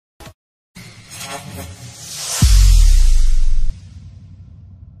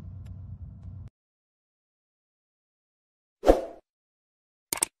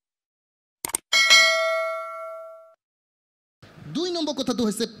2 number কথাটো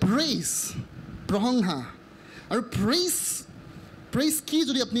হৈছে praise প্ৰশংসা আৰু প্ৰেইজ কি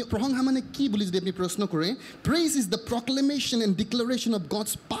যদি আপুনি প্ৰশংসা মানে কি বুলি যদি আপুনি প্ৰশ্ন কৰে praise is the প্ৰক্লেমেশ্যন and declaration of God's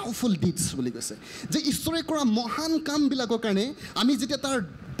powerful ডিডছ বুলি কৈছে যে ঈশ্বৰে কৰা মহান কামবিলাকৰ কাৰণে আমি যেতিয়া তাৰ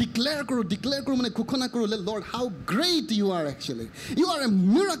ডিক্লেয়াৰ কৰোঁ মানে ঘোষণা কৰোঁ লৰ্ড হাউ great U R actually U R এ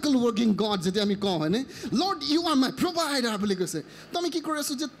মিৰাকল ৱৰ্কিং গড যেতিয়া আমি কওঁ হয়নে লৰ্ড ইউ আৰ মাই প্ৰভাইডাৰ বুলি কৈছে তো আমি কি কৰি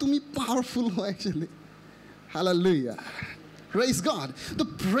আছোঁ যে তুমি পাৱাৰফুল হয় একচুৱেলি হালেলুয়া প্ৰেইজ গড তো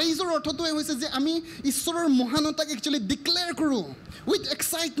প্ৰেইজৰ অৰ্থটোৱে হৈছে যে আমি ঈশ্বৰৰ মহানতাক একচুৱেলি ডিক্লেয়াৰ কৰোঁ উইথ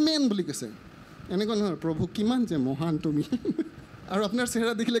এক্সাইটমেণ্ট বুলি কৈছে এনেকুৱা নহয় প্ৰভু কিমান যে মহান তুমি আৰু আপোনাৰ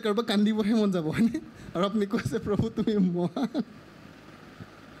চেহেৰা দেখিলে কাৰোবাক কান্দিবহে মন যাব হয়নে আৰু আপুনি কৈছে প্ৰভু তুমি মহান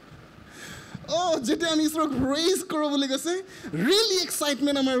যেতিয়া আমি ঈশ্বৰক প্ৰেইজ কৰোঁ বুলি কৈছে ৰিয়েলি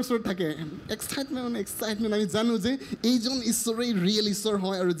এক্সাইটমেণ্ট আমাৰ ওচৰত থাকে এক্সাইটমেণ্ট আমি জানো যে এইজন ঈশ্বৰেই ৰিয়েল ঈশ্বৰ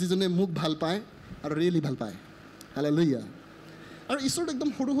হয় আৰু যিজনে মোক ভাল পায় আৰু ৰিয়েলি ভাল পায় হালেলুয়া আৰু ঈশ্বৰ একদম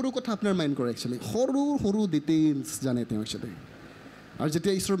সৰু কথা আপোনাৰ মাইণ্ড কৰে একচুৱেলি সৰু ডিটেইলছ জানে তেওঁ একচুৱেলি আৰু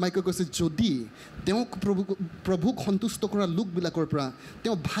যেতিয়া ঈশ্বৰ মাইকে কৈছে যদি তেওঁক প্ৰভুক সন্তুষ্ট কৰা লোকবিলাকৰ পৰা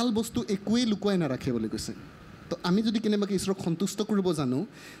তেওঁ ভাল বস্তু একোৱেই লুকুৱাই নাৰাখে বুলি কৈছে তো আমি যদি কেনেবাকৈ ঈশ্বৰক সন্তুষ্ট কৰিব জানো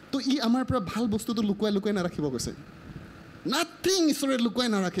তো ই আমাৰ পৰা ভাল বস্তুটো লুকুৱাই নাৰাখিব কৈছে নাথিং ঈশ্বৰে লুকুৱাই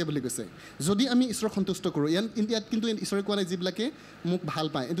নাৰাখে বুলি কৈছে যদি আমি ঈশ্বৰক সন্তুষ্ট কৰোঁ ইয়াত কিন্তু ঈশ্বৰে কোৱা নাই যিবিলাকে মোক ভাল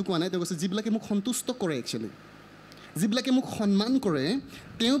পায় এইটো কোৱা নাই তেওঁ কৈছে যিবিলাকে মোক সন্তুষ্ট কৰে একচুৱেলি যিবিলাকে মোক সন্মান কৰে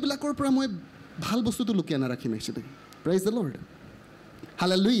তেওঁবিলাকৰ পৰা মই ভাল বস্তুটো লুকিয়াই নাৰাখিম actually praise the lord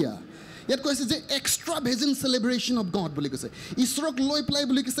hallelujah ইয়াত কৈছে যে এক্সট্ৰা ভেজন চেলিব্ৰেশ্যন অফ গড বুলি কৈছে ঈশ্বৰক লৈ পেলাই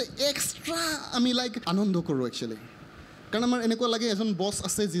বুলি কৈছে এক্সট্ৰা আমি লাইক আনন্দ কৰোঁ একচুৱেলি কাৰণ আমাৰ এনেকুৱা লাগে এজন বছ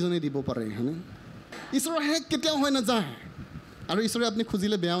আছে যিজনে দিব পাৰে হয়নে ঈশ্বৰৰ শেষ কেতিয়াও হৈ নাযায় আৰু ঈশ্বৰে আপুনি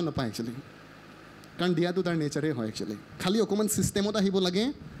খুজিলে বেয়াও নাপায় একচুৱেলি কাৰণ দিয়াটো তাৰ নেচাৰেই হয় একচুৱেলি খালি অকণমান ছিষ্টেমত আহিব লাগে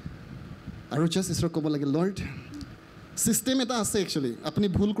আৰু জাষ্ট ঈশ্বৰক ক'ব লাগে লৰ্ড ছিষ্টেম এটা আছে একচুৱেলি আপুনি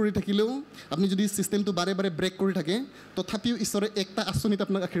ভুল কৰি থাকিলেও আপুনি যদি ছিষ্টেমটো বাৰে ব্ৰেক কৰি থাকে তথাপিও ঈশ্বৰে একটা আঁচনিত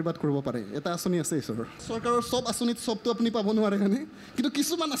আপোনাক আশীৰ্বাদ কৰিব পাৰে এটা আঁচনি আছে ঈশ্বৰৰ চৰকাৰৰ চব আঁচনিত চবটো আপুনি পাব নোৱাৰে হয়নে কিন্তু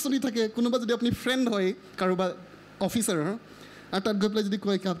কিছুমান আঁচনি থাকে কোনোবা যদি আপুনি ফ্ৰেণ্ড হয় কাৰোবাৰ অফিচাৰৰ আৰু তাত গৈ পেলাই যদি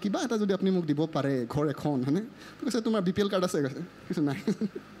কয় কিবা এটা যদি আপুনি মোক দিব পাৰে ঘৰ এখন হয়নে কৈছে তোমাৰ BPL কাৰ্ড আছে কৈছে কিছু নাই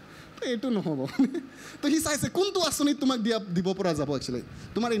এইটো নহ'ব তো সি চাইছে কোনটো আঁচনিত তোমাক দিব পৰা যাব একচুৱেলি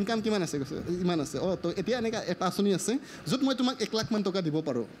তোমাৰ ইনকাম কিমান আছে কৈছে ইমান আছে তো এতিয়া এনেকুৱা এটা আঁচনি আছে য'ত মই তোমাক 1 লাখ মান টকা দিব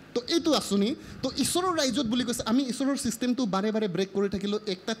পাৰোঁ তো এইটো আঁচনি তো ঈশ্বৰৰ ৰাজ্যত বুলি কৈছে আমি ঈশ্বৰৰ ছিষ্টেমটো বাৰে ব্ৰেক কৰি থাকিলেও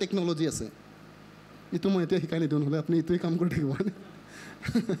একটা টেকন'লজি আছে এইটো মই এতিয়া শিকাই নিদিওঁ নহ'লে আপুনি এইটোৱে কাম কৰি থাকিব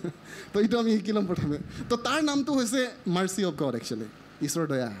তো এইটো আমি শিকি ল'ম প্ৰথমে তো তাৰ নামটো হৈছে মাৰ্চি অফ গড একচুৱেলি ঈশ্বৰৰ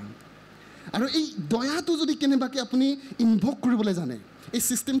দয়া আৰু এই দয়াটো যদি কেনেবাকৈ আপুনি ইনভক কৰিবলৈ জানে এই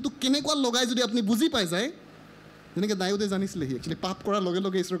ছিষ্টেমটো কেনেকুৱা লগাই যদি আপুনি বুজি পাই যায় যেনেকৈ দায়ুদে জানিছিলে সি একচুৱেলি পাপ কৰাৰ লগে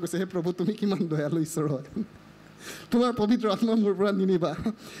লগে ঈশ্বৰ কৈছে হে প্ৰভু তুমি কিমান দয়ালু ঈশ্বৰ হয় তোমাৰ পবিত্ৰ আত্মা মোৰ পৰা নিনিবা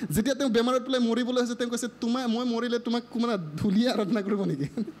যেতিয়া তেওঁ বেমাৰত পেলাই মৰিবলৈ হৈছে তেওঁ কৈছে মই মৰিলে তোমাক মানে ধূলিয়ে আৰাধনা কৰিব নেকি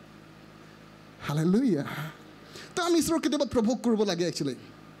হালেলুয়া তো আমি ঈশ্বৰক কেতিয়াবা প্ৰভোগ কৰিব লাগে একচুৱেলি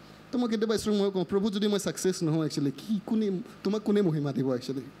তো মই কেতিয়াবা ঈশ্বৰক মই কওঁ প্ৰভু যদি মই ছাকচেছ নহওঁ একচুৱেলি তোমাক কোনে মহিমা দিব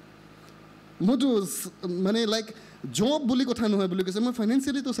একচুৱেলি মইতো মানে লাইক জব বুলি কথা নহয় বুলি কৈছে মই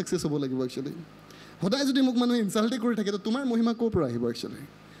ফাইনেন্সিয়েলিতো ছাকচেছ হ'ব লাগিব একচুৱেলি সদায় যদি মোক মানুহে ইনচাল্টে কৰি থাকে তো তোমাৰ মহিমা ক'ৰ পৰা আহিব একচুৱেলি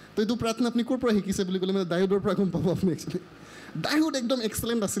তো এইটো প্ৰাৰ্থনা আপুনি ক'ৰ পৰা শিকিছে বুলি ক'লে মানে দায়ুদৰ পৰা গম পাব আপুনি একচুৱেলি দায়ুদ একদম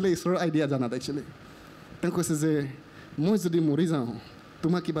এক্সেলেণ্ট আছিলে ঈশ্বৰৰ আইডিয়া জানাত একচুৱেলি তেওঁ কৈছে যে মই যদি মৰি যাওঁ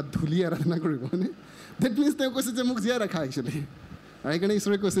তোমাক কিবা ধূলি আৰাধনা কৰিব হয়নে ডেট মিনছ তেওঁ কৈছে যে মোক জীয়াই ৰাখা একচুৱেলি আৰু সেইকাৰণে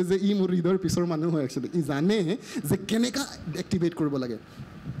ঈশ্বৰে কৈছে যে ই মোৰ হৃদয়ৰ পিছৰ মানুহ হয় একচুৱেলি ই জানে যে কেনেকুৱা এক্টিভেট কৰিব লাগে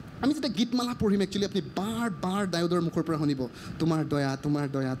আমি যেতিয়া গীতমালা পঢ়িম একচুৱেলি আপুনি বাৰ দায়ুদৰ মুখৰ পৰা শুনিব তোমাৰ দয়া তোমাৰ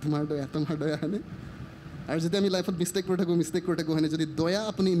দয়া তোমাৰ দয়া তোমাৰ দয়া হয়নে আৰু যেতিয়া আমি লাইফত মিষ্টেক কৰি থাকোঁ হয়নে যদি দয়া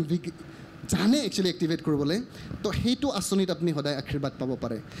আপুনি জানে একচুৱেলি এক্টিভেট কৰিবলৈ তো সেইটো আঁচনিত আপুনি সদায় আশীৰ্বাদ পাব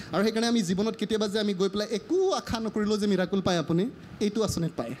পাৰে আৰু সেইকাৰণে আমি জীৱনত কেতিয়াবা যে আমি গৈ পেলাই একো আশা নকৰিলেও যে মিৰাকুল পায় আপুনি এইটো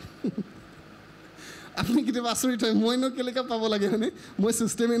আঁচনিত পায় আপুনি কেতিয়াবা আচৰিত হয় মইনো কেনেকৈ পাব লাগে হয়নে মই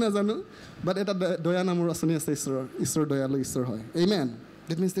ছিষ্টেমেই নাজানো বাট এটা দয়া নামৰ আঁচনি আছে ঈশ্বৰ দয়ালু ঈশ্বৰ হয় আমেন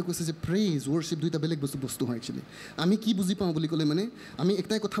ডেট মিনছ তেওঁ কৈছে যে প্ৰেইজ ৱৰ্শ্বিপ দুইটা বেলেগ বস্তু হয় একচুৱেলি আমি কি বুজি পাওঁ বুলি ক'লে মানে আমি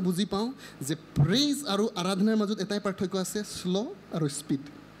এটাই কথা বুজি পাওঁ যে প্ৰেইজ আৰু আৰাধনাৰ মাজত এটাই পাৰ্থক্য আছে শ্ল' আৰু স্পীড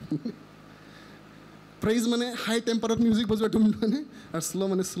প্ৰেইজ মানে হাই টেম্পাৰত মিউজিক বজোৱাটো মানে আৰু শ্ল'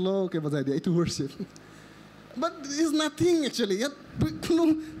 মানে শ্ল'কৈ বজাই দিয়া এইটো worship but is nothing actually ইয়াত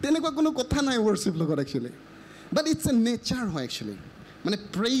তেনেকুৱা কোনো কথা নাই ৱৰ্শ্বিপ লগত actually but it's a nature হয় একচুৱেলি মানে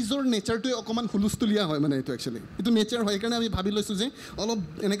প্ৰেইজৰ নেচাৰটোৱে অকণমান হুলস্থুলীয়া হয় মানে এইটো একচুৱেলি এইটো নেচাৰ হয় সেইকাৰণে আমি ভাবি লৈছোঁ যে অলপ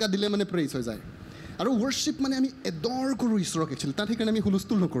এনেকুৱা দিলে মানে প্ৰেইজ হৈ যায় আৰু ৱৰ্শ্বিপ মানে আমি এডৰ কৰোঁ ঈশ্বৰক একচুৱেলি তাত সেইকাৰণে আমি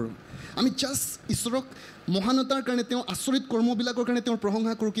হুলস্থুল নকৰোঁ আমি জাষ্ট ঈশ্বৰক মহানতাৰ কাৰণে তেওঁ আচৰিত কৰ্মবিলাকৰ কাৰণে তেওঁৰ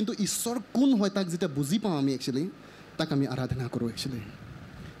প্ৰশংসা কৰোঁ কিন্তু ঈশ্বৰ কোন হয় তাক যেতিয়া বুজি পাওঁ আমি একচুৱেলি তাক আমি আৰাধনা কৰোঁ একচুৱেলি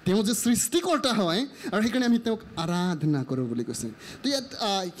তেওঁ যে সৃষ্টিকৰ্তা হয় আৰু সেইকাৰণে আমি তেওঁক আৰাধনা কৰোঁ বুলি কৈছে তো ইয়াত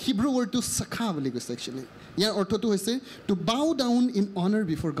হিব্ৰু ৱৰ্ডটো চাখা বুলি কৈছে একচুৱেলি ইয়াৰ অৰ্থটো হৈছে টু বাউ ডাউন ইন অনাৰ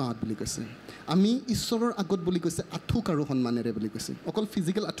বিফৰ গড বুলি কৈছে আমি ঈশ্বৰৰ আগত বুলি কৈছে আঁঠুক আৰু সন্মানেৰে বুলি কৈছে অকল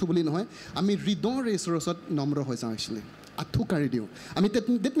ফিজিকেল আঁঠু বুলি নহয় আমি হৃদয়ৰে ঈশ্বৰৰ ওচৰত নম্ৰ হৈ যাওঁ একচুৱেলি আঁঠু কাঢ়ি দিওঁ আমি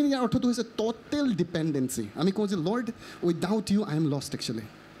ডেট মিন ইয়াৰ অৰ্থটো হৈছে ট'টেল ডিপেণ্ডেঞ্চি আমি কওঁ যে lord without U I am lost actually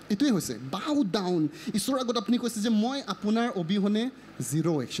এইটোৱে হৈছে বাউ ডাউন ঈশ্বৰৰ আগত আপুনি কৈছে যে মই আপোনাৰ অবিহনে জিৰ'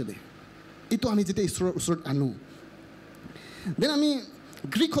 একচুৱেলি এইটো আমি যেতিয়া ঈশ্বৰৰ ওচৰত আনো দেন আমি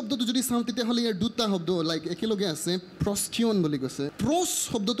গ্ৰীক শব্দটো যদি চাওঁ তেতিয়াহ'লে ইয়াৰ দুটা শব্দ লাইক একেলগে আছে প্ৰস্থিয়ন বুলি কৈছে প্ৰছ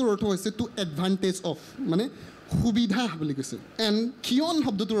শব্দটোৰ অৰ্থ হৈছে টু এডভান্টেজ অফ মানে সুবিধা বুলি কৈছে এণ্ড কিয়ন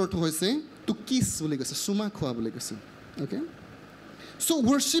শব্দটোৰ অৰ্থ হৈছে টু কিছ বুলি কৈছে চুমা খোৱা বুলি কৈছে okay so'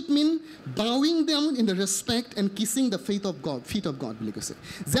 worship mein বাউইং down in the respect and কিছিং the fit of god বুলি কৈছে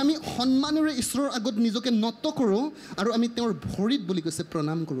যে আমি সন্মানেৰে ঈশ্বৰৰ আগত নিজকে নত কৰোঁ আৰু আমি তেওঁৰ ভৰিত বুলি কৈছে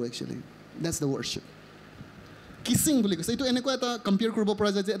প্ৰণাম কৰোঁ একচুৱেলি দেটছ দ্য ৱৰ্শ্বিপ কিছিং বুলি কৈছে এইটো এনেকুৱা এটা কম্পেয়াৰ কৰিব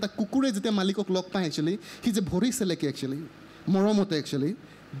পৰা যায় যে এটা কুকুৰে যেতিয়া মালিকক লগ পায় একচুৱেলি সি যে ভৰি চেলেকে একচুৱেলি মৰমতে actually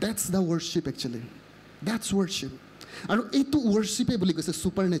that's the worship actually that's worship আৰু এইটো ৱৰ্শ্বিপে বুলি কৈছে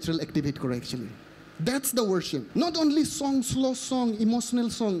ছুপাৰ নেচাৰেল এক্টিভেট কৰে actually that's the worship not only চং শ্ল' চং ইম'চনেল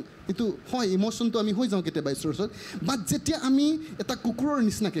চং এইটো হয় ইম'চনটো আমি হৈ যাওঁ কেতিয়াবা ঈশ্বৰৰ ওচৰত বাট যেতিয়া আমি এটা কুকুৰৰ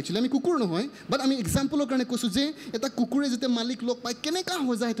নিচিনাকৈ একচুৱেলি আমি কুকুৰ নহয় বাট আমি এক্সাম্পলৰ কাৰণে কৈছোঁ যে এটা কুকুৰে যেতিয়া মালিক লগ পায় কেনেকুৱা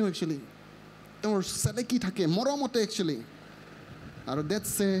হৈ যায় তেওঁ একচুৱেলি তেওঁৰ চেলেকি থাকে মৰমতে একচুৱেলি আৰু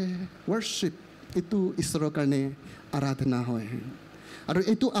দেটছ এ ৱৰ্শ্বিপ এইটো ঈশ্বৰৰ কাৰণে আৰাধনা হয় আৰু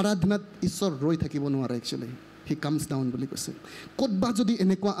এইটো আৰাধনাত ঈশ্বৰ ৰৈ থাকিব নোৱাৰে একচুৱেলি হি কামছ ডাউন বুলি কৈছে ক'তবা যদি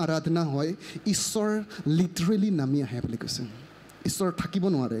এনেকুৱা আৰাধনা হয় ঈশ্বৰ লিটাৰেলি নামি আহে বুলি কৈছে ঈশ্বৰ থাকিব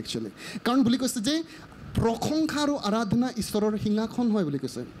নোৱাৰে একচুৱেলি কাৰণ বুলি কৈছে যে প্ৰশংসা আৰু আৰাধনা ঈশ্বৰৰ সিংহাসন হয় বুলি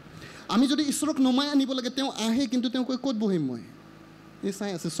কৈছে আমি যদি ঈশ্বৰক নমাই আনিব লাগে তেওঁ আহে কিন্তু তেওঁ কৈ ক'ত বহিম মই এই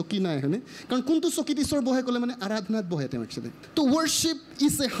চাই আছে চকী নাই হয়নে কাৰণ কোনটো চকীত ঈশ্বৰ বহে ক'লে মানে আৰাধনাত বহে তেওঁ একচুৱেলি তো worship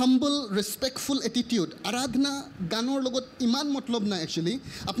is a humble respectful attitude আৰাধনা গানৰ লগত ইমান মতলব নাই একচুৱেলি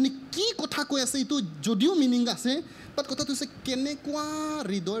আপুনি কি কথা কৈ আছে এইটো যদিও মিনিং আছে বাট কথাটো হৈছে কেনেকুৱা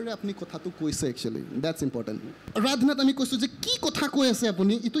হৃদয়েৰে আপুনি কথাটো কৈছে একচুৱেলি দেটছ ইম্পৰ্টেণ্ট আৰাধনাত আমি কৈছোঁ যে কি কথা কৈ আছে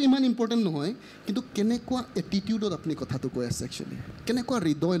আপুনি এইটো ইমান ইম্পৰ্টেণ্ট নহয় কিন্তু কেনেকুৱা এটিটিউডত আপুনি কথাটো কৈ আছে একচুৱেলি কেনেকুৱা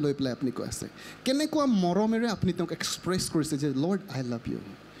হৃদয় লৈ পেলাই আপুনি কৈ আছে কেনেকুৱা মৰমেৰে আপুনি তেওঁক এক্সপ্ৰেছ কৰিছে যে লৰ্ড আই লাভ ইউ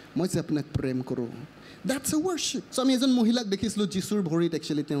মই যে আপোনাক প্ৰেম কৰোঁ দেটছ এ ৱৰ্শ্বিপ চ' আমি এজন মহিলাক দেখিছিলোঁ যীশুৰ ভৰিত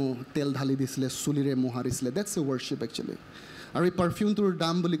একচুৱেলি তেওঁ তেল ঢালি দিছিলে চুলিৰে মোহাৰিছিলে দেটছ এ ৱৰ্শ্বিপ একচুৱেলি আৰু এই পাৰফিউমটোৰ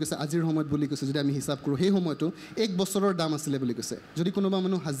দাম বুলি কৈছে আজিৰ সময়ত বুলি কৈছে যদি আমি হিচাপ কৰোঁ সেই সময়তো 1 বছৰৰ দাম আছিলে বুলি কৈছে যদি কোনোবা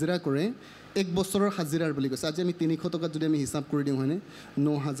মানুহ হাজিৰা কৰে 1 বছৰৰ হাজিৰাৰ বুলি কৈছে আজি আমি 300 টকাত যদি আমি হিচাপ কৰি দিওঁ হয়নে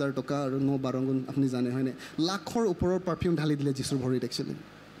 9,000 টকা আৰু 9-12 গুণ আপুনি জানে হয়নে লাখৰ ওপৰৰ পাৰফিউম ঢালি দিলে যীশুৰ ভৰিত একচুৱেলি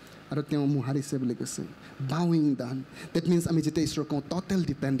আৰু তেওঁ মোহাৰিছে বুলি কৈছে বাউইং ডাউন ডেট মিনছ আমি যেতিয়া ঈশ্বৰ কওঁ ট'টেল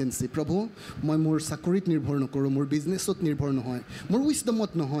ডিপেণ্ডেঞ্চি প্ৰভু মই মোৰ চাকৰিত নিৰ্ভৰ নকৰোঁ মোৰ বিজনেছত নিৰ্ভৰ নহয় মোৰ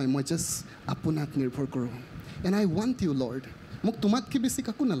উইচডমত নহয় মই জাষ্ট আপোনাক নিৰ্ভৰ কৰোঁ and I want U lord মোক তোমাতকৈ বেছি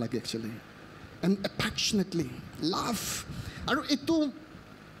কাকো নালাগে একচুৱেলি এণ্ড এফেকশ্যনেটলি লাভ আৰু এইটো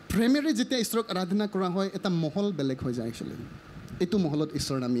প্ৰেমেৰে যেতিয়া ঈশ্বৰক আৰাধনা কৰা হয় এটা মহল বেলেগ হৈ যায় একচুৱেলি এইটো মহলত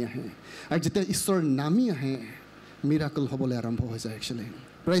ঈশ্বৰ নামি আহে আৰু যেতিয়া ঈশ্বৰ নামি আহে মিৰাকল হ'বলৈ আৰম্ভ হৈ যায় actually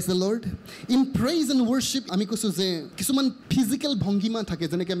praise the lord in praise and worship আমি কৈছোঁ যে কিছুমান ফিজিকেল ভংগীমা থাকে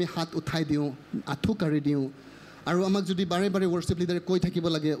যেনেকৈ আমি হাত উঠাই দিওঁ আঁঠু কাঢ়ি দিওঁ আৰু আমাক যদি বাৰে বাৰে ৱৰ্শ্বিপ লিডাৰে কৈ থাকিব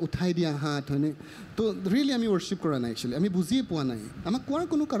লাগে উঠাই দিয়া হাত হয়নে তো ৰিয়েলি আমি ৱৰ্শ্বিপ কৰা নাই একচুৱেলি আমি বুজিয়ে পোৱা নাই আমাক কোৱাৰ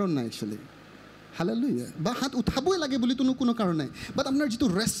কোনো কাৰণ নাই একচুৱেলি হালেলুয়া বা হাত উঠাবই লাগে বুলিতো কোনো কাৰণ নাই বাট আপোনাৰ যিটো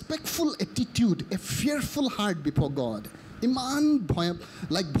ৰেচপেক্টফুল এটিটিউড এ ফিয়াৰফুল হাৰ্ট বিফৰ গড ইমান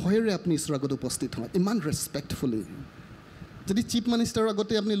ভয়েৰে আপুনি ঈশ্বৰৰ আগত উপস্থিত হয় ইমান ৰেচপেক্টফুলি যদি চিফ মিনিষ্টাৰৰ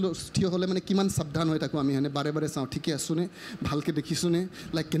আগতে আপুনি থিয় হ'লে মানে কিমান সাৱধান হৈ থাকোঁ আমি বাৰে বাৰে চাওঁ ঠিকে আছোঁনে ভালকৈ দেখিছোঁনে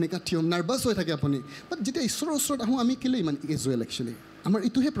কেনেকুৱা থিয় নাৰ্ভাছ হৈ থাকে আপুনি বাট যেতিয়া ঈশ্বৰৰ ওচৰত আহোঁ আমি কেলৈ ইমান কেজুৱেল একচুৱেলি আমাৰ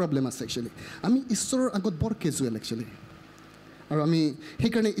এইটোহে প্ৰব্লেম আছে একচুৱেলি আমি ঈশ্বৰৰ আগত বৰ কেজুৱেল একচুৱেলি আৰু আমি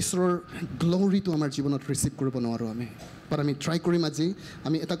সেইকাৰণে ঈশ্বৰৰ গ্ল'ৰিটো আমাৰ জীৱনত ৰিচিভ কৰিব নোৱাৰোঁ আমি বাট আমি ট্ৰাই কৰিম আজি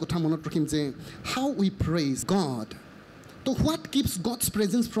আমি এটা কথা মনত ৰাখিম যে হাউ উই প্ৰেইজ গড তো what keeps God's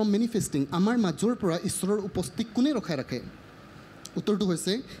presence from মেনিফেষ্টিং আমাৰ মাজৰ পৰা ঈশ্বৰৰ উপস্থিতি কোনে ৰখাই ৰাখে উত্তৰটো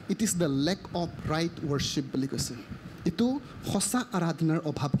হৈছে it is the lake of right worship বুলি কৈছে এইটো সঁচা আৰাধনাৰ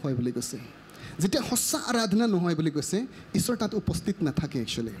অভাৱ হয় বুলি কৈছে যেতিয়া সঁচা আৰাধনা নহয় বুলি কৈছে ঈশ্বৰ তাত উপস্থিত নাথাকে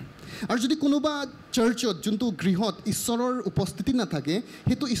একচুৱেলি আৰু যদি কোনোবা চাৰ্চত যোনটো গৃহত ঈশ্বৰৰ উপস্থিতি নাথাকে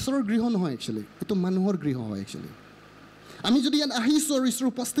সেইটো ঈশ্বৰৰ গৃহ নহয় একচুৱেলি এইটো মানুহৰ গৃহ হয় একচুৱেলি আমি যদি ইয়াত আহিছোঁ আৰু ঈশ্বৰৰ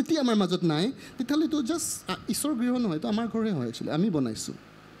উপস্থিতি আমাৰ মাজত নাই তেতিয়াহ'লে এইটো জাষ্ট ঈশ্বৰৰ গৃহ নহয় এইটো আমাৰ ঘৰে হয় একচুৱেলি আমি বনাইছোঁ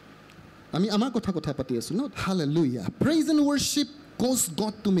আমি আমাৰ কথা পাতি আছোঁ ন hallelujah praise and worship cause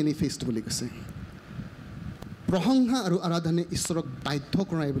god two manifest বুলি কৈছে প্ৰশংসা আৰু আৰাধনে ঈশ্বৰক বাধ্য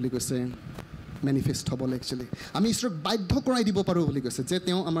কৰাই বুলি কৈছে মেনিফেষ্ট হ'বলৈ একচুৱেলি আমি ঈশ্বৰক বাধ্য কৰাই দিব পাৰোঁ বুলি কৈছে যে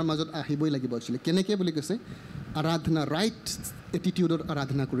তেওঁ আমাৰ মাজত আহিবই লাগিব একচুৱেলি কেনেকৈ বুলি কৈছে আৰাধনা ৰাইট এটিটিউডত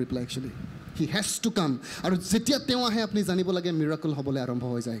আৰাধনা কৰি পেলাই actually he has to come আৰু যেতিয়া তেওঁ আহে আপুনি জানিব লাগে মিৰাকল হ'বলৈ আৰম্ভ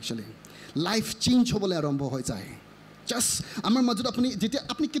হৈ যায় একচুৱেলি লাইফ চেঞ্জ হ'বলৈ আৰম্ভ হৈ যায় জাষ্ট আমাৰ মাজত আপুনি যেতিয়া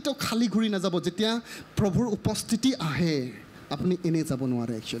আপুনি কেতিয়াও খালী ঘূৰি নাযাব যেতিয়া প্ৰভুৰ উপস্থিতি আহে আপুনি এনেই যাব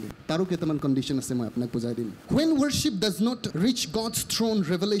নোৱাৰে একচুৱেলি তাৰো কেইটামান কণ্ডিশ্যন আছে মই আপোনাক বুজাই দিম when worship does not reach God's throne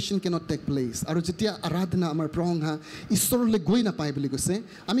revelation cannot take place আৰু যেতিয়া আৰাধনা আমাৰ প্ৰশংসা ঈশ্বৰলৈ গৈ নাপায় বুলি কৈছে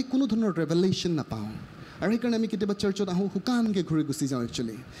আমি কোনো ধৰণৰ ৰেভেলেশ্যন নাপাওঁ আৰু সেইকাৰণে আমি কেতিয়াবা চাৰ্চত আহোঁ শুকানকৈ ঘূৰি গুচি যাওঁ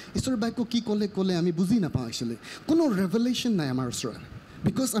একচুৱেলি ঈশ্বৰৰ বাক্য কি ক'লে আমি বুজি নাপাওঁ একচুৱেলি কোনো ৰেভেলেশ্যন নাই আমাৰ ওচৰত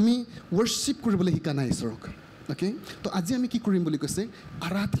বিকজ আমি ৱৰ্শ্বিপ কৰিবলৈ শিকা নাই ঈশ্বৰক অ'কে তো আজি আমি কি কৰিম বুলি কৈছে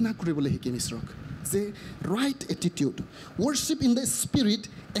আৰাধনা কৰিবলৈ শিকিম ঈশ্বৰক যে right attitude worship in the spirit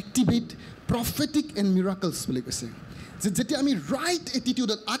activate প্ৰফেটিক and মিৰাকলছ বুলি কৈছে যে যেতিয়া আমি ৰাইট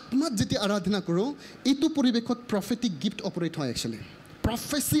এটিটিউডত আত্মাত যেতিয়া আৰাধনা কৰোঁ এইটো পৰিৱেশত প্ৰফেটিক গিফ্ট অপাৰেট হয় একচুৱেলি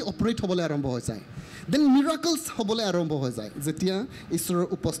প্ৰফেচি অপাৰেট হ'বলৈ আৰম্ভ হৈ যায় দেন মিৰাকলছ হ'বলৈ আৰম্ভ হৈ যায় যেতিয়া ঈশ্বৰৰ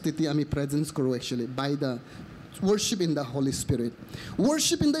উপস্থিতি আমি প্ৰেজেঞ্চ কৰোঁ actually by the worship in the Holy Spirit.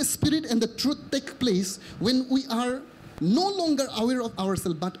 Worship in the Spirit and the truth take place when we are no longer aware of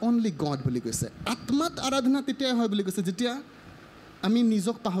ourselves but only God বুলি কৈছে আত্মাত আৰাধনা তেতিয়াই হয় বুলি কৈছে যেতিয়া আমি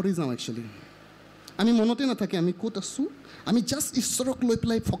নিজক পাহৰি যাওঁ একচুৱেলি আমি মনতে নাথাকে আমি ক'ত আছোঁ আমি জাষ্ট ঈশ্বৰক লৈ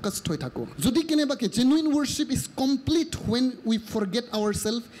পেলাই ফ'কাছড হৈ থাকোঁ যদি কেনেবাকৈ genuine worship is complete when we forget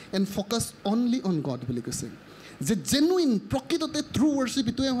ourselves and focus only on God বুলি কৈছে যে জেনুইন প্ৰকৃততে ট্ৰু ৱৰ্শ্বিপ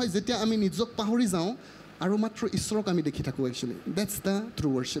এইটোৱে হয় যেতিয়া আমি নিজক পাহৰি যাওঁ আৰু মাত্ৰ ঈশ্বৰক আমি দেখি থাকোঁ actually that's the true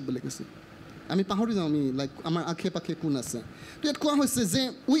worship বুলি কৈছে আমি পাহৰি যাওঁ আমি লাইক আমাৰ আশে পাশে কোন আছে তো ইয়াত কোৱা হৈছে যে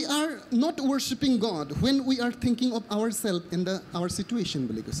we are not ৱৰ্শ্বিপিং god when we are thinking of hour self in the hour situation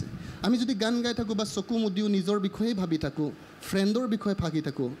বুলি কৈছে আমি যদি গান গাই থাকোঁ বা চকু মুদিও নিজৰ বিষয়ে ভাবি থাকোঁ ফ্ৰেণ্ডৰ বিষয়ে ভাবি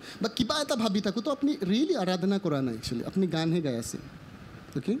থাকোঁ বা কিবা এটা ভাবি থাকোঁ তো আপুনি ৰিয়েলি আৰাধনা কৰা নাই একচুৱেলি আপুনি গানহে গাই আছে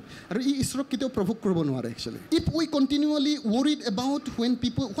অ'কে আৰু ই ঈশ্বৰক কেতিয়াও প্ৰভোগ কৰিব নোৱাৰে actually if we কণ্টিনিউৱালি worried about when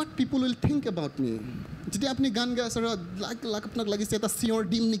people what people will think about মি যেতিয়া আপুনি গান গাই আছে আৰু আপোনাক লাগিছে এটা চিঞৰ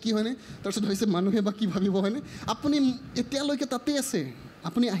দিম নেকি হয়নে তাৰপিছত হৈছে মানুহে বা কি ভাবিব হয়নে আপুনি এতিয়ালৈকে তাতে আছে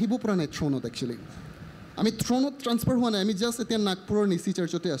আপুনি আহিব পৰা নাই থ্ৰ'নত একচুৱেলি আমি থ্ৰ'নত ট্ৰান্সফাৰ হোৱা নাই আমি জাষ্ট এতিয়া নাগপুৰৰ নিচি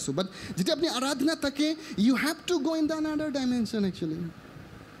চাৰ্চতে আছোঁ বাট যেতিয়া আপুনি আৰাধনা থাকে ইউ হেভ টু গ' in the another dimension actually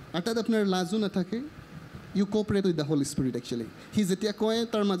আৰু তাত আপোনাৰ লাজো নাথাকে U cooperate with the Holi spirit actually সি যেতিয়া কয়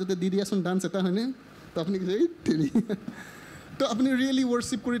তাৰ মাজতে দি দিয়াচোন ডান্স এটা হয়নে তো আপুনি কৈছে এই তেৰি তো আপুনি ৰিয়েলি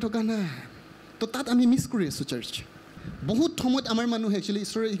ৱৰ্শ্বিপ কৰি থকা নাই তো তাত আমি মিছ কৰি আছোঁ চাৰ্চ বহুত সময়ত আমাৰ মানুহে একচুৱেলি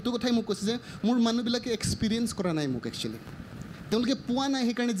ঈশ্বৰে এইটো কথাই মোক কৈছে যে মোৰ মানুহবিলাকে এক্সপিৰিয়েঞ্চ কৰা নাই মোক একচুৱেলি তেওঁলোকে পোৱা নাই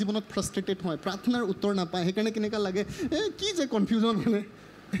সেইকাৰণে জীৱনত ফ্ৰাষ্ট্ৰেটেড হয় প্ৰাৰ্থনাৰ উত্তৰ নাপায় সেইকাৰণে কেনেকুৱা লাগে কি যে কনফিউজন মানে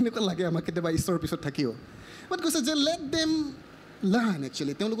এনেকুৱা লাগে আমাক কেতিয়াবা ঈশ্বৰৰ পিছত থাকিও বাট কৈছে যে লেট দেম লাৰ্ণ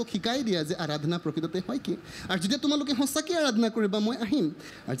একচুৱেলি তেওঁলোকক শিকাই দিয়া যে আৰাধনা প্ৰকৃততে হয় কি আৰু যেতিয়া তোমালোকে সঁচাকৈ আৰাধনা কৰিবা মই আহিম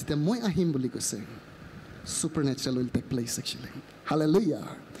আৰু যেতিয়া মই আহিম বুলি কৈছে super natural will tech place actually hallelujah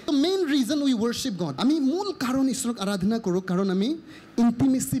তো মেইন ৰিজন উই ৱৰ্শ্বিপ গড আমি মূল কাৰণ ঈশ্বৰক আৰাধনা কৰোঁ কাৰণ আমি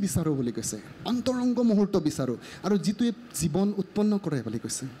ইণ্টিমেচি বিচাৰোঁ বুলি কৈছে অন্তৰংগ মুহূৰ্ত বিচাৰোঁ আৰু যিটোৱে জীৱন উৎপন্ন কৰে বুলি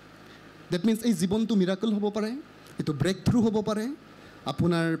কৈছে ডেট মিনছ এই জীৱনটো মিৰাকল হ'ব পাৰে এইটো ব্ৰেক থ্ৰু হ'ব পাৰে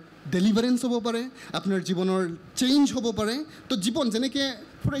আপোনাৰ ডেলিভাৰেঞ্চ হ'ব পাৰে আপোনাৰ জীৱনৰ চেঞ্জ হ'ব পাৰে তো জীৱন যেনেকৈ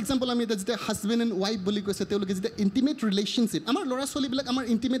ফৰ এক্সাম্পল আমি এতিয়া যেতিয়া হাজবেণ্ড এণ্ড ৱাইফ বুলি কৈছে তেওঁলোকে যেতিয়া ইণ্টিমেট ৰিলেশ্যনশ্বিপ আমাৰ ল'ৰা ছোৱালীবিলাক আমাৰ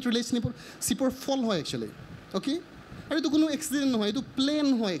ইণ্টিমেট ৰিলেশ্যনশ্বিপৰ ফল হয় একচুৱেলি অ'কে আৰু এইটো কোনো এক্সিডেণ্ট নহয় এইটো প্লেন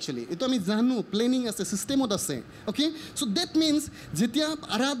হয় একচুৱেলি এইটো আমি জানো প্লেনিং আছে ছিষ্টেমত আছে অ'কে চ' ডেট মিনছ যেতিয়া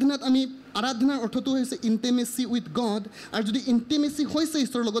আৰাধনাৰ অৰ্থটো হৈছে ইণ্টিমেচি উইথ গড আৰু যদি ইণ্টিমেচি হৈছে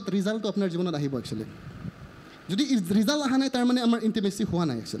ঈশ্বৰৰ লগত ৰিজাল্টটো আপোনাৰ জীৱনত আহিব একচুৱেলি যদি ৰিজাল্ট অহা নাই তাৰমানে আমাৰ ইণ্টিমেচি হোৱা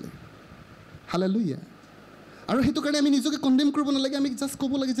নাই একচুৱেলি হালেলুয়া আৰু সেইটো কাৰণে আমি নিজকে কণ্ডেম কৰিব নালাগে আমি জাষ্ট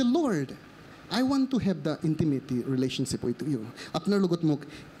ক'ব লাগে যে lord I want to have the ইণ্টিমেটি relationship with U আপোনাৰ লগত মোক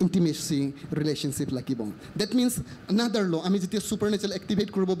ইণ্টিমেচি ৰিলেশ্যনশ্বিপ লাগিব ডেট মিনছ আনাডাৰ ল আমি যেতিয়া ছুপাৰ নেচাৰেল এক্টিভেট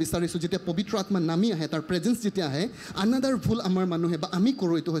কৰিব বিচাৰিছোঁ যেতিয়া পবিত্ৰ আত্মা নামি আহে তাৰ প্ৰেজেঞ্চ যেতিয়া আহে আনাডাৰ ভুল আমাৰ মানুহে বা আমি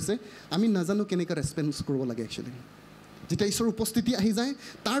কৰোঁ এইটো হৈছে আমি নাজানো কেনেকৈ ৰেচপঞ্চ কৰিব লাগে একচুৱেলি যেতিয়া ঈশ্বৰৰ উপস্থিতি আহি যায়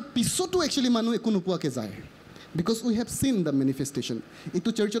তাৰ পিছতো একচুৱেলি মানুহ একো নোপোৱাকৈ যায় বিকজ উই হেভ চিন দ্য মেনিফেষ্টেশ্যন এইটো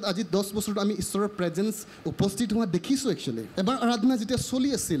চাৰ্চত আজি 10 বছৰত আমি ঈশ্বৰৰ প্ৰেজেঞ্চ উপস্থিত হোৱা দেখিছোঁ একচুৱেলি এবাৰ আৰাধনা যেতিয়া চলি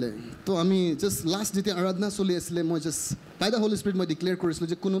আছিলে তো আমি জাষ্ট লাষ্ট যেতিয়া আৰাধনা চলি আছিলে মই just by the Holi spirit মই ডিক্লেয়াৰ কৰিছিলোঁ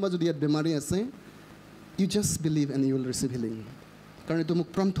যে কোনোবা যদি ইয়াত বেমাৰী আছে U just believe and U will receive healing কাৰণ এইটো মোক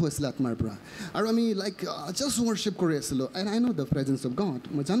প্ৰম্পট হৈছিলে আত্মাৰ পৰা আৰু আমি লাইক জাষ্ট ৱৰ্শ্বিপ কৰি আছিলোঁ and I no' the presence of god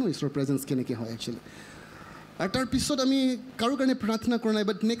মই জানো ঈশ্বৰৰ প্ৰেজেঞ্চ কেনেকৈ হয় একচুৱেলি আৰু তাৰপিছত আমি কাৰো কাৰণে প্ৰাৰ্থনা কৰা নাই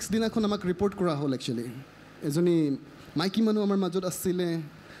বাট নেক্সট দিনাখন আমাক ৰিপৰ্ট কৰা হ'ল একচুৱেলি এজনী মাইকী মানুহ আমাৰ মাজত আছিলে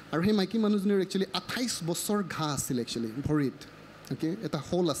আৰু সেই মাইকী মানুহজনীৰ একচুৱেলি 28 বছৰ ঘাঁ আছিলে একচুৱেলি ভৰিত অ'কে এটা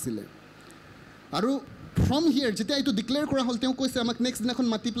হোল আছিলে আৰু ফ্ৰম হিয়াৰ যেতিয়া এইটো ডিক্লেয়াৰ কৰা হ'ল তেওঁ কৈছে আমাক নেক্সট দিনাখন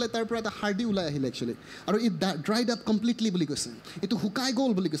মাতি পেলাই তাৰ পৰা এটা হাৰ্ডি ওলাই আহিলে একচুৱেলি আৰু ই ড্ৰাইড আপ কমপ্লিটলি বুলি কৈছে এইটো শুকাই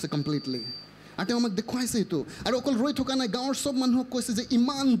গ'ল বুলি কৈছে কমপ্লিটলি আৰু তেওঁ আমাক দেখুৱাইছে এইটো আৰু অকল ৰৈ থকা নাই গাঁৱৰ চব মানুহক কৈছে যে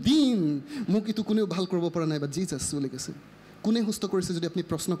ইমান দিন মোক এইটো কোনেও ভাল কৰিব পৰা নাই বা জিজাছ বুলি কৈছে কোনে সুস্থ কৰিছে যদি আপুনি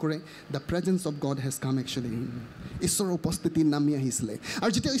প্ৰশ্ন কৰে the presence of god has কাম একচুৱেলি ঈশ্বৰৰ উপস্থিতি নামি আহিছিলে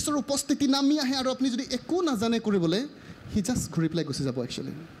আৰু যেতিয়া ঈশ্বৰৰ উপস্থিতি নামি আহে আৰু আপুনি যদি একো নাজানে কৰিবলৈ সি জাষ্ট ঘূৰি পেলাই গুচি যাব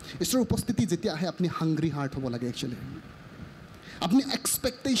একচুৱেলি ঈশ্বৰৰ উপস্থিতি যেতিয়া আহে আপুনি হাংগ্ৰি হাৰ্ট হ'ব লাগে একচুৱেলি আপুনি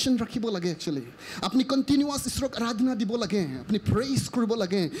এক্সপেক্টেশ্যন ৰাখিব লাগে একচুৱেলি আপুনি কণ্টিনিউৱাছ ঈশ্বৰক আৰাধনা দিব লাগে আপুনি প্ৰেইজ কৰিব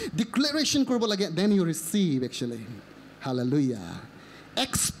লাগে ডিক্লেৰেশ্যন কৰিব লাগে then U receive actually hallelujah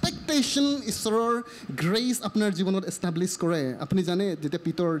expectation ঈশ্বৰৰ গ্ৰেচ আপোনাৰ জীৱনত এষ্টাব্লিছ কৰে আপুনি জানে যেতিয়া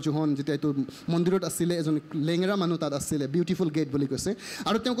পিতৰ জোহন যেতিয়া এইটো মন্দিৰত আছিলে এজন লেঙেৰা মানুহ তাত আছিলে বিউটিফুল গেট বুলি কৈছে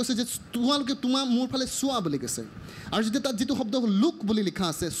আৰু তেওঁ কৈছে যে তোমালোকে মোৰ ফালে চোৱা বুলি কৈছে আৰু যেতিয়া তাত যিটো শব্দ লুক বুলি লিখা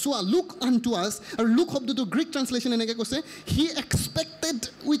আছে চোৱা লুক আন টু আছ আৰু লুক শব্দটো গ্ৰীক ট্ৰান্সলেশ্যন এনেকৈ কৈছে হি এক্সপেক্টেড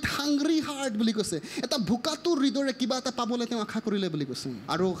উইথ হাংগ্ৰি হাৰ্ট বুলি কৈছে এটা ভোকাতুৰ হৃদয়েৰে কিবা এটা পাবলৈ তেওঁ আশা কৰিলে বুলি কৈছে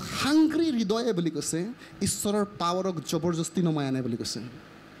আৰু হাংগ্ৰি হৃদয়ে বুলি কৈছে ঈশ্বৰৰ পাৱাৰক জবৰদস্তি নমাই আনে বুলি কৈছে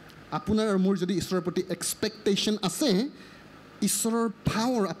আপোনাৰ আৰু মোৰ যদি ঈশ্বৰৰ প্ৰতি এক্সপেক্টেশ্যন আছে ঈশ্বৰৰ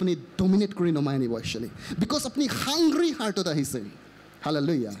পাৱাৰ আপুনি ডমিনেট কৰি নমাই আনিব একচুৱেলি বিকজ আপুনি হাংগ্ৰি হাৰ্টত আহিছে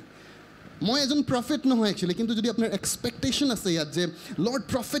হালেলুয়া মই এজন প্ৰফেট নহয় একচুৱেলি কিন্তু যদি আপোনাৰ এক্সপেক্টেশ্যন আছে ইয়াত যে লৰ্ড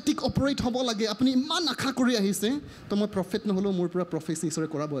প্ৰফেটিক অপাৰেট হ'ব লাগে আপুনি ইমান আশা কৰি আহিছে তো মই প্ৰফেট নহ'লেও মোৰ পৰা প্ৰফেচি ঈশ্বৰে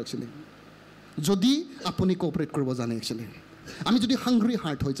কৰাব একচুৱেলি যদি আপুনি কোঅপাৰেট কৰিব জানে একচুৱেলি আমি যদি হাংগ্ৰি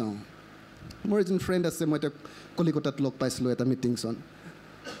হাৰ্ট হৈ যাওঁ মোৰ এজন ফ্ৰেণ্ড আছে মই তেওঁক কলিকতাত লগ পাইছিলোঁ এটা মিটিংছত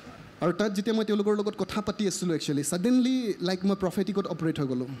আৰু তাত যেতিয়া মই তেওঁলোকৰ লগত কথা পাতি আছিলোঁ একচুৱেলি ছাডেনলি লাইক মই প্ৰফেটিকত অপাৰেট হৈ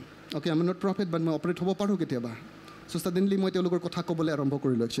গ'লোঁ okay I am not prophet বাট মই অপাৰেট হ'ব পাৰোঁ কেতিয়াবা চ' ছাডেনলি মই তেওঁলোকৰ কথা ক'বলৈ আৰম্ভ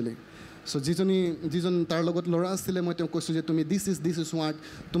কৰিলোঁ একচুৱেলি চ' যিজন তাৰ লগত ল'ৰা আছিলে মই তেওঁক কৈছোঁ যে তুমি দিছ ইজ হোৱাট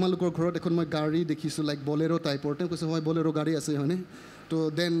তোমালোকৰ ঘৰত এখন মই গাড়ী দেখিছোঁ লাইক বলেৰো টাইপৰ তেওঁ কৈছে হয় বলেৰো গাড়ী আছে হয়নে তো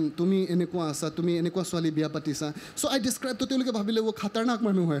দেন তুমি এনেকুৱা আছা তুমি এনেকুৱা ছোৱালী বিয়া পাতিছা চ' আই ডিছক্ৰাইব তো তেওঁলোকে ভাবিলে খাতাৰনাক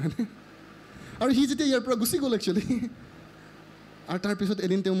মানুহ হয় হয়নে আৰু সি যেতিয়া ইয়াৰ পৰা গুচি গ'ল একচুৱেলি আৰু তাৰপিছত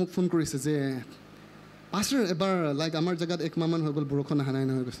এদিন তেওঁ মোক ফোন কৰিছে যে পাষ্টাৰ এবাৰ লাইক আমাৰ জেগাত 1 মাহমান হৈ গ'ল বৰষুণ অহা নাই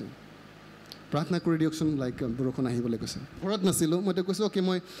নহয় কৈছে প্ৰাৰ্থনা কৰি দিয়কচোন লাইক বৰষুণ আহিবলৈ কৈছে ঘৰত নাছিলোঁ মই তেওঁ কৈছোঁ অ'কে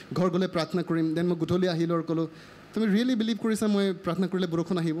মই ঘৰ গ'লে প্ৰাৰ্থনা কৰিম দেন মই গধূলি আহিলোঁ আৰু ক'লোঁ তুমি ৰিয়েলি বিলিভ কৰিছা মই প্ৰাৰ্থনা কৰিলে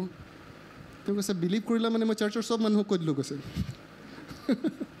বৰষুণ আহিব তেওঁ কৈছে বিলিভ কৰিলা মানে মই চাৰ্চৰ চব মানুহক কৈ দিলোঁ কৈছে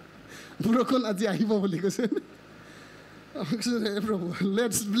বৰষুণ আজি আহিব বুলি কৈছে প্ৰভু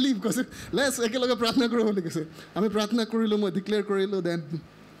লেটছ বিলিভ কৈছে লেটছ একেলগে প্ৰাৰ্থনা কৰোঁ বুলি কৈছে আমি প্ৰাৰ্থনা কৰিলোঁ মই ডিক্লেয়াৰ কৰিলোঁ দেন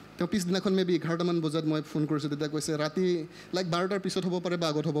তেওঁ পিছদিনাখন মেবি 11টামান বজাত মই ফোন কৰিছোঁ তেতিয়া কৈছে ৰাতি লাইক 12টাৰ পিছত হ'ব পাৰে বা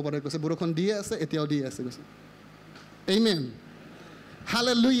আগত হ'ব পাৰে কৈছে বৰষুণ দিয়ে আছে এতিয়াও দিয়ে আছে কৈছে আমেন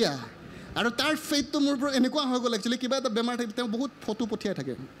হালেলুয়া আৰু তাৰ ফেইথটো মোৰ পৰা এনেকুৱা হৈ গ'ল একচুৱেলি কিবা এটা বেমাৰ থাকিলে তেওঁ বহুত ফটো পঠিয়াই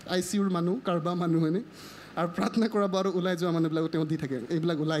থাকে ICUৰ মানুহ কাৰোবাৰ মানুহ হয়নে আৰু প্ৰাৰ্থনা কৰা বাৰু ওলাই যোৱা মানুহবিলাকো তেওঁ দি থাকে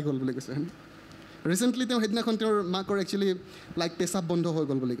এইবিলাক ওলাই গ'ল বুলি কৈছে ৰিচেণ্টলি তেওঁ সেইদিনাখন তেওঁৰ মাকৰ একচুৱেলি লাইক পেচাব বন্ধ হৈ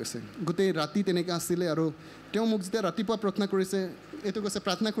গ'ল বুলি কৈছে গোটেই ৰাতি তেনেকৈ আছিলে আৰু তেওঁ মোক যেতিয়া ৰাতিপুৱা প্ৰাৰ্থনা কৰিছে এইটো কৈছে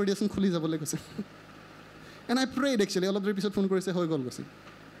প্ৰাৰ্থনা কৰি দিয়াচোন খুলি যাবলৈ কৈছে এণ্ড আই প্ৰেড একচুৱেলি অলপ দেৰি পিছত ফোন কৰিছে হৈ গ'ল কৈছে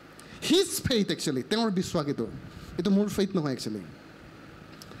হিজ ফেইথ একচুৱেলি তেওঁৰ বিশ্বাস এইটো মোৰ ফেইথ নহয় একচুৱেলি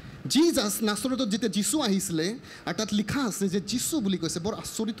জিজাছ নাচৰতত যেতিয়া যীশু আহিছিলে আৰু তাত লিখা আছে যে যীশু বুলি কৈছে বৰ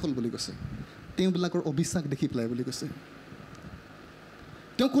আচৰিত হ'ল বুলি কৈছে তেওঁবিলাকৰ অবিশ্বাস দেখি পেলাই বুলি কৈছে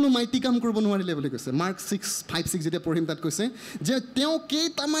তেওঁ কোনো মাইতি কাম কৰিব নোৱাৰিলে বুলি কৈছে মাৰ্ক 6:5-6 যেতিয়া পঢ়িম তাত কৈছে যে তেওঁ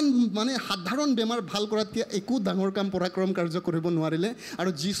কেইটামান মানে সাধাৰণ বেমাৰ ভাল কৰাতকৈ একো ডাঙৰ কাম পৰাক্ৰম কাৰ্য কৰিব নোৱাৰিলে আৰু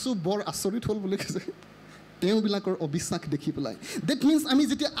যীশু বৰ আচৰিত হ'ল বুলি কৈছে তেওঁবিলাকৰ অবিশ্বাস দেখি পেলাই ডেট মিনছ আমি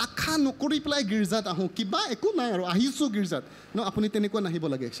যেতিয়া আশা নকৰি পেলাই গীৰ্জাত আহোঁ কিবা একো নাই আৰু আহিছোঁ গীৰ্জাত আপুনি তেনেকুৱা নাহিব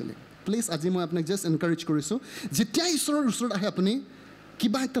লাগে একচুৱেলি প্লিজ আজি মই আপোনাক জাষ্ট এনকাৰেজ কৰিছোঁ যেতিয়া ঈশ্বৰৰ ওচৰত আহে আপুনি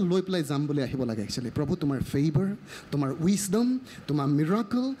কিবা এটা লৈ পেলাই যাম বুলি আহিব লাগে একচুৱেলি প্ৰভু তোমাৰ ফেভাৰ তোমাৰ উইজডম তোমাৰ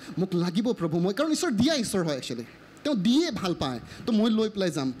মিৰাকল মোক লাগিব প্ৰভু মই কাৰণ ঈশ্বৰ দিয়া ঈশ্বৰ হয় একচুৱেলি তেওঁ দিয়ে ভাল পায় তো মই লৈ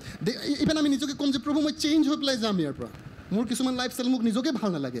পেলাই যাম ইভেন আমি নিজকে ক'ম যে প্ৰভু মই চেঞ্জ হৈ পেলাই যাম ইয়াৰ পৰা মোৰ কিছুমান লাইফষ্টাইল মোক নিজকে ভাল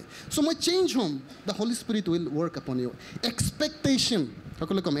নালাগে চ' মই চেঞ্জ হ'ম the Holi spirit will work আপন ইউ এক্সপেক্টেশ্যন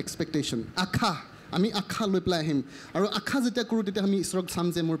সকলোৱে ক'ম এক্সপেক্টেশ্যন আশা আমি আশা লৈ পেলাই আহিম আৰু আশা যেতিয়া কৰোঁ তেতিয়া আমি ঈশ্বৰক চাম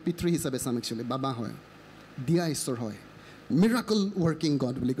যে মোৰ পিতৃ হিচাপে চাম একচুৱেলি বাবা হয় দিয়া ঈশ্বৰ হয় মিৰাকল ৱৰ্কিং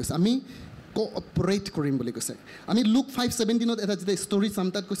গড বুলি কৈছে আমি কোঅপাৰেট কৰিম বুলি কৈছে আমি লুক 5:17 এটা যেতিয়া ষ্টৰি চাম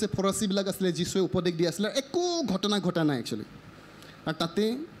তাত কৈছে ফৰাচীবিলাক আছিলে যীশুৱে উপদেশ দি আছিলে একো ঘটনা ঘটা নাই একচুৱেলি আৰু তাতে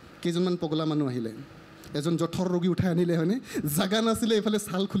কেইজনমান পগলা মানুহ আহিলে এজন জঠৰ ৰোগী উঠাই আনিলে হয়নে জাগা নাছিলে এইফালে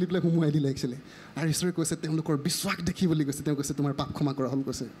ছাল খুলি পেলাই সোমোৱাই দিলে একচুৱেলি আৰু ঈশ্বৰে কৈছে তেওঁলোকৰ বিশ্বাস দেখি বুলি কৈছে তেওঁ কৈছে তোমাৰ পাপ ক্ষমা কৰা হ'ল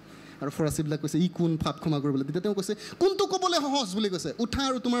কৈছে আৰু ফৰাচীবিলাক কৈছে ই কোন পাপ ক্ষমা কৰিবলৈ তেতিয়া তেওঁ কৈছে কোনটো ক'বলৈ সহজ বুলি কৈছে উঠা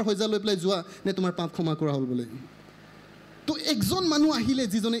আৰু তোমাৰ হজা লৈ পেলাই যোৱা নে তোমাৰ পাপ ক্ষমা কৰা হ'ল বুলি তো একজন মানুহ আহিলে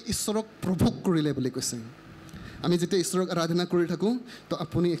যিজনে ঈশ্বৰক প্ৰভোগ কৰিলে বুলি কৈছে আমি যেতিয়া ঈশ্বৰক আৰাধনা কৰি থাকোঁ তো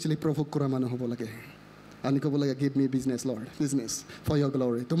আপুনি একচুৱেলি প্ৰভোগ কৰা মানুহ হ'ব লাগে আমি ক'ব লাগে give me business lord business for your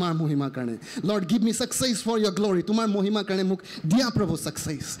glory তোমাৰ মহিমাৰ কাৰণে lord give me success for your glory তোমাৰ মহিমাৰ কাৰণে মোক দিয়া প্ৰভু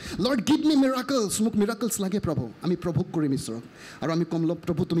ছাকচেছ লৰ্ড গিভ মি মিৰাকলছ মোক মিৰাকলছ লাগে প্ৰভু আমি প্ৰভোগ কৰিম ঈশ্বৰক আৰু আমি ক'ম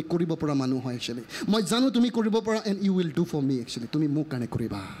প্ৰভু তুমি কৰিব পৰা মানুহ হয় একচুৱেলি মই জানো তুমি কৰিব পৰা and U will do for me actually তুমি মোৰ কাৰণে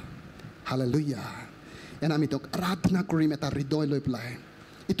কৰিবা হালেলুয়া এণ্ড আমি তেওঁক আৰাধনা কৰিম এটা হৃদয় লৈ পেলাই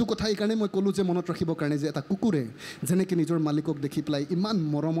এইটো কথা এইকাৰণে মই ক'লোঁ যে মনত ৰাখিবৰ কাৰণে যে এটা কুকুৰে যেনেকৈ নিজৰ মালিকক দেখি পেলাই ইমান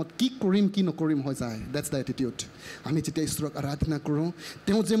মৰমত কি কৰিম কি নকৰিম হৈ যায় ডেটছ দ্য এটিটিউড আমি যেতিয়া ঈশ্বৰক আৰাধনা কৰোঁ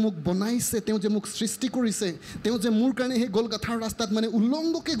তেওঁ যে মোক বনাইছে তেওঁ যে মোক সৃষ্টি কৰিছে তেওঁ যে মোৰ কাৰণে সেই গলগাথাৰ ৰাস্তাত মানে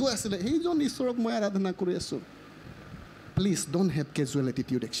উলংগকৈ গৈ আছিলে সেইজন ঈশ্বৰক মই আৰাধনা কৰি আছোঁ please don't have casual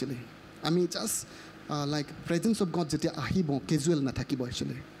attitude actually আমি just like presence of god যেতিয়া আহিব কেজুৱেল নাথাকিব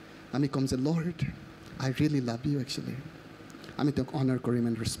একচুৱেলি আমি ক'ম যে lord I really love you actually আমি তেওঁক অনাৰ কৰিম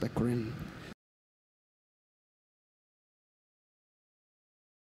এণ্ড ৰেচপেক্ট কৰিম